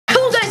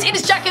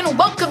guys, Jack, and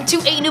welcome to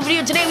a new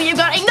video. Today we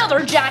got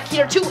another Jack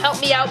here to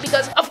help me out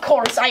because, of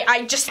course,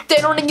 you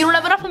don't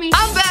have enough of me.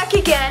 I'm back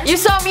again. You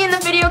saw me in the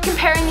video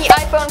comparing the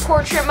iPhone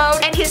portrait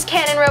mode and his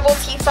Canon Rebel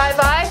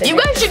T5i. You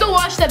guys should go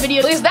watch that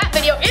video because that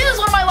video is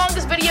one of my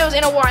longest videos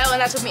in a while,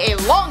 and that took me a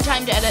long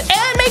time to edit.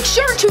 And make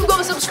sure to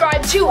go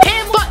subscribe to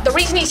him. But the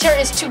reason he's here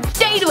is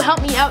today to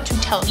help me out to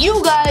tell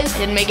you guys, it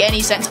didn't make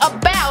any sense,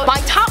 about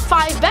my top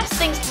 5 best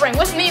things to bring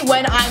with me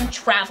when I'm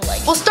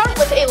traveling. We'll start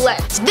with a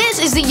lens. This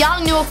is the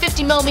Yongnuo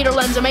 50mm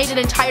lens. I made an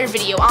entire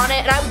video on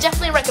it, and I would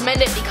definitely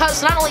recommend it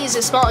because not only is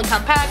it small and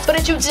compact, but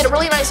it shoots at a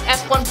really nice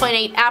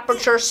f1.8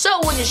 aperture, so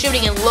when you're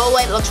shooting in low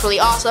light, it looks really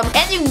awesome,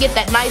 and you can get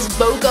that nice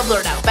bokeh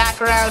blurred out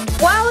background.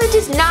 While it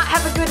does not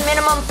have a good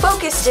minimum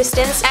focus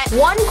distance at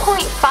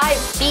 1.5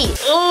 feet,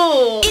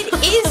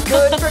 it is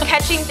good for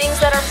catching things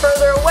that are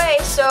further away,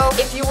 so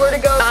if you were to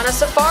go on a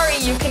safari,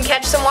 you can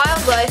catch some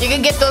wildlife. You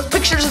can get those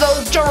pictures of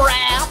those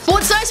giraffes. But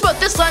what's nice about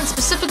this lens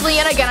specifically,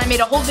 and again, I made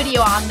a whole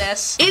video on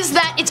this, is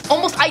that it's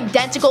almost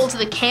identical to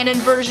the Canon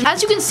version.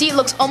 As you can see, it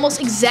looks almost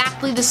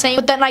exactly the same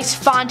with that nice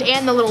font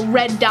and the little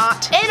red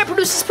dot. And it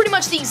produces pretty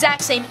much the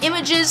exact same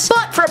images,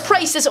 but for a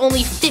price that's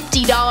only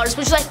 $50,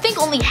 which is I think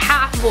only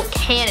half of what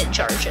Canon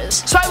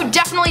charges. So I would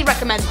definitely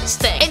recommend this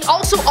thing. And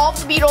also all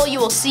of the B-roll you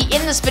will see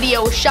in this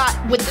video was shot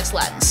with this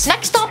lens.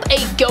 Next up, a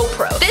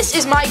GoPro. This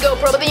is my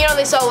GoPro, but then you know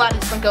they sell a lot of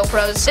different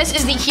GoPros. This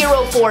is the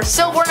Hero 4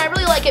 Silver, and I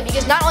really like it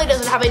because not only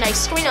does it have a nice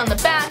screen on the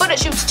back, but it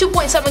shoots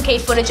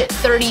 2.7K footage at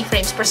 30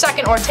 frames per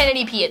second or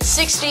 1080p at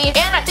 60.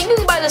 And I think you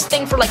can buy this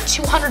thing for like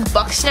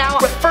 $200 now,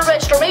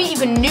 refurbished or maybe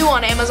even new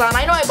on Amazon.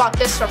 I know I bought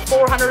this for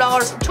 $400.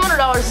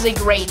 $200 is a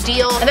great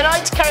deal. And then I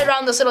like to carry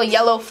around this little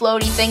yellow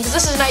floaty thing because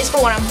this is nice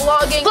for when I'm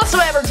vlogging. Plus, if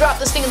I ever drop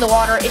this thing in the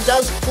water, it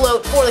does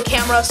float for the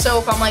camera. So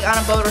if I'm like on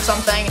a boat or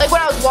something, like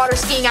when I was water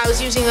skiing, I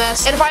was using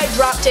this, and if I had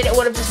dropped it, it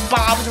would have just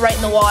bobbed right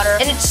in the water.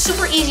 And it's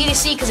super easy to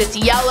see because it's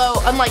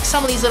yellow, unlike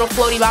some of these little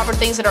floaty bobber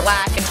things that are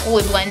black and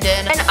totally blend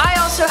in. And I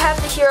also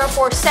have the Hero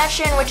 4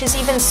 Session, which is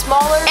even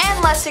smaller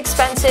and less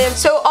expensive,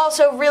 so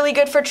also really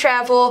good for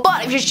travel.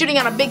 But if you're shooting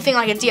on a big thing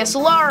like a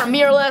DSLR or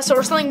mirrorless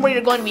or something where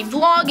you're going to be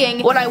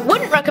vlogging, what I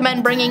wouldn't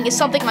recommend bringing is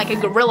something like a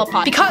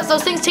GorillaPod because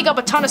those things take up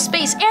a ton of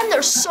space and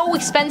they're so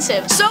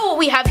expensive. So what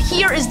we have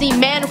here is the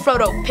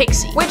Manfrotto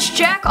Pixie, which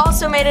Jack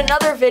also made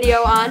another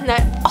video on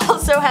that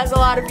also has a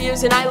lot of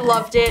views, and I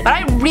loved it. But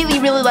I really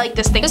like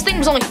this thing. This thing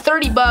was only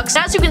 $30. And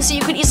as you can see,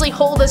 you could easily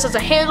hold this as a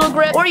handle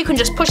grip, or you can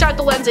just push out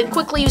the lens and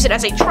quickly use it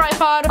as a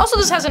tripod. Also,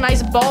 this has a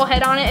nice ball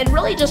head on it and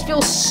really just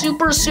feels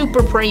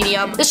super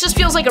premium. This just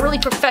feels like a really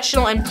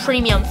professional and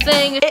premium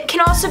thing. It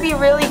can also be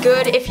really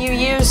good if you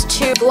use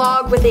to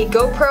vlog with a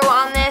GoPro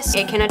on this.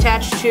 It can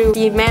attach to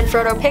the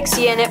Manfrotto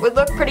Pixie and it would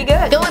look pretty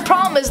good. The only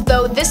problem is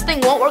though, this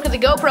thing won't work with the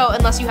GoPro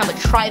unless you have a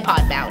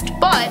tripod mount.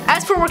 But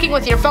as for working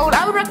with your phone,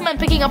 I would recommend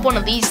picking up one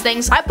of these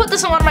things. I put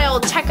this on one of my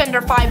old tech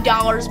under $5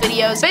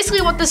 videos.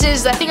 Basically what this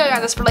is, I think I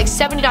got this for like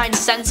 79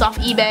 cents off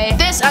eBay.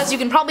 This, as you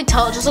can probably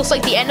tell, it just looks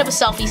like the end of a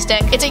selfie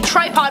stick. It's a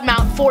tripod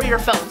mount for your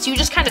phone. So you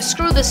just kind of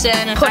screw this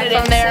in and put it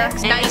in there.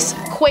 Nice,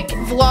 quick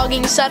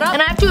vlogging setup.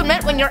 And I have to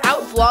admit, when you're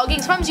out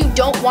vlogging, sometimes you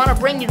don't want to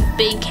bring your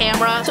big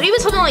camera. So even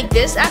something like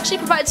this actually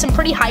provides some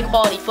pretty high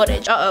quality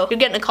footage. Uh-oh, you're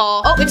getting a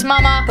call. Oh, it's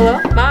Mama. Hello?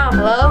 Mom.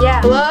 Hello?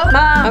 Yeah. Hello?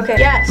 Mom. Okay.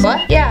 Yes.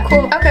 What? Yeah.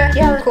 Cool. Okay.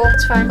 Yeah, cool.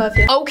 It's fine. Love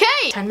you.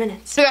 Okay. 10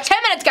 minutes. So we got 10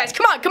 minutes, guys.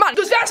 Come on.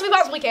 Go as fast as we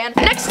possibly can.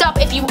 Next up,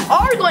 if you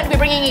are going to be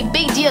bringing a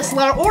big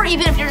DSLR, or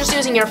even if you're just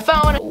using your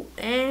phone,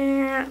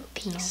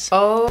 peace.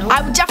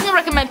 I would definitely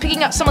recommend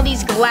picking up some of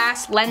these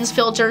glass lens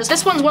filters.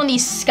 This one's one of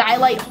these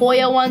Skylight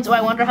Hoya ones. Oh,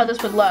 I wonder how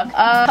this would look.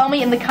 Tell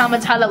me in the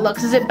comments how that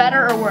looks. Is it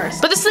better or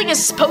worse? But this thing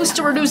is supposed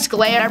to reduce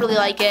glare. I really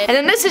like it. And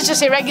then this is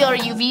just a regular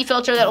UV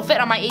filter that'll fit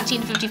on my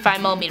 18 to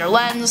 55mm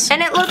lens.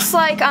 And it looks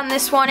like on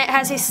this one, it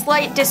has a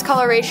slight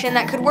discoloration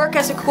that could work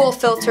as a cool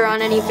filter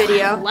on any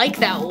video. I like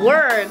that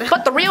word.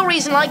 But the real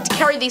reason I like to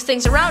carry these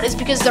things around is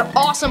because they're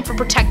awesome for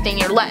protecting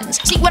your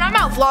lens. See, when I'm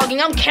out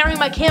vlogging, I'm carrying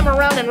my camera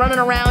around and running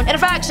around, and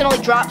if I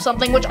accidentally drop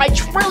something, which I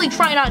really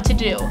try not to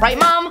do, right,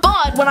 Mom?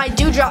 But when I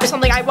do drop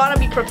something, I want to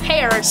be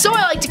prepared, so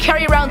I like to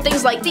carry around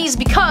things like these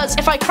because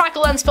if I crack a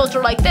lens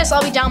filter like this,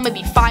 I'll be down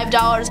maybe $5,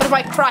 but if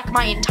I crack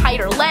my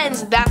entire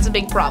lens, that's a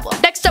big problem.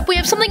 Next up, we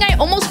have something I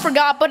almost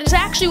forgot, but it's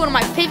actually one of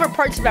my favorite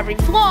parts of every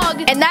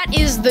vlog, and that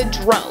is the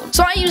drone.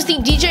 So I use the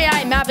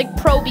DJI Mavic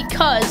Pro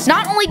because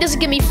not only does it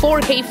give me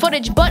 4K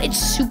footage, but it's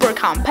super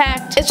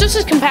compact. It's just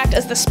as compact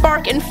as the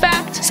Spark. In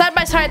fact, side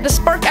by side, the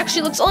Spark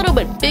actually looks a little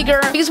bit bigger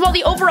because while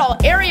the overall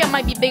area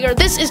might be bigger,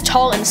 this is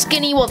tall and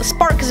skinny while the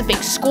Spark is a big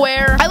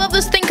square. I love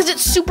this thing because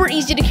it's super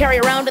easy to carry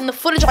around and the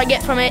footage I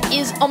get from it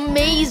is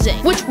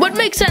amazing, which would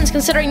make sense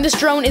considering this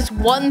drone is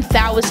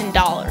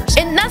 $1,000.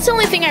 And that's the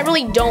only thing I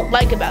really don't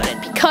like about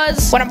it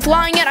because when I'm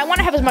flying it, I want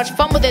to have as much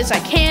fun with it as I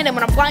can, and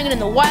when I'm flying it in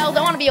the wild,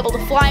 I want to be able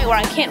to fly where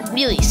I can't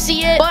really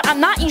see it, but I'm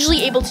not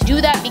usually able to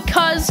do that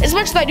because does, as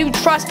much as I do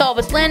trust all of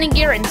its landing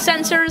gear and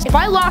sensors, if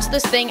I lost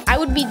this thing, I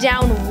would be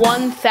down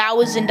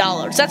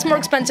 $1,000. That's more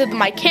expensive than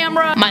my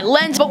camera, my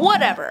lens, but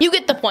whatever. You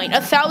get the point.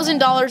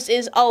 $1,000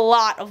 is a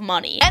lot of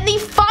money. And the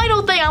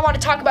final thing I want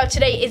to talk about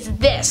today is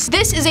this.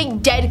 This is a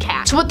dead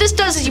cat. So what this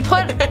does is you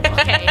put,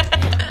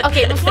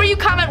 okay, before you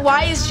comment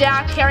why is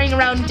Jack carrying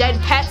around dead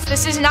pets,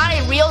 this is not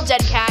a real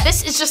dead cat.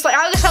 This is just like,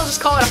 I guess I'll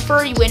just call it a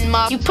furry wind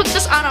muff. You put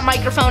this on a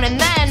microphone and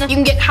then you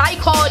can get high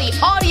quality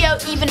audio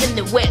even in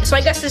the wind. So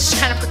I guess this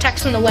kind of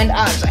protects from the wind.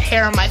 There's a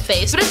hair on my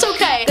face, but it's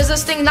okay because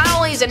this thing not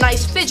only is a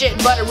nice fidget,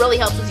 but it really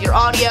helps with your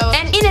audio.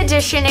 And in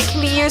addition, it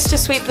can be used to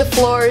sweep the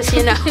floors,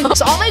 you know.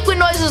 So I'll make wind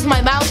noises with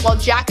my mouth while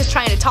Jack is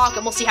trying to talk,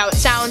 and we'll see how it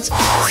sounds.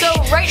 So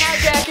right now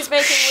Jack is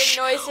making wind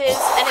noises,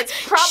 and it's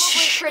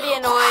probably pretty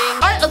annoying.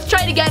 Alright, let's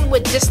try it again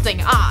with this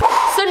thing on.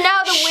 So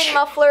now the wind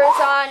muffler is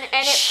on,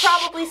 and it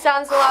probably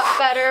sounds a lot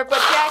better, but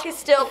Jack is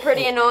still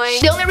pretty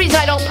annoying. The only reason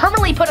I don't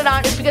permanently put it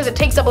on is because it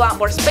takes up a lot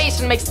more space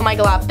and makes the mic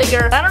a lot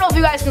bigger. I don't know if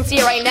you guys can see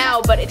it right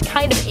now, but it's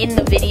kind of in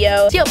the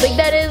video. See how big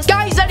that is?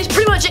 Guys, that is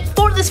pretty much it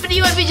for this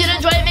video. If you did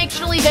enjoy it, make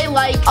sure to leave a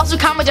like. Also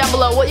comment down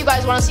below what you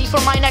guys want to see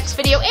for my next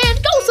video, and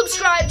go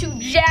subscribe to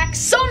Jack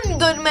Son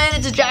Goodman.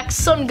 It's Jack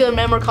Son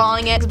Goodman we're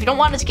calling it, because we don't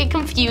want it to get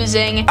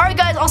confusing. Alright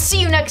guys, I'll see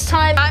you next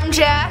time. I'm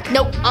Jack.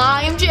 Nope,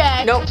 I'm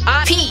Jack. Nope,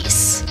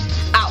 Peace.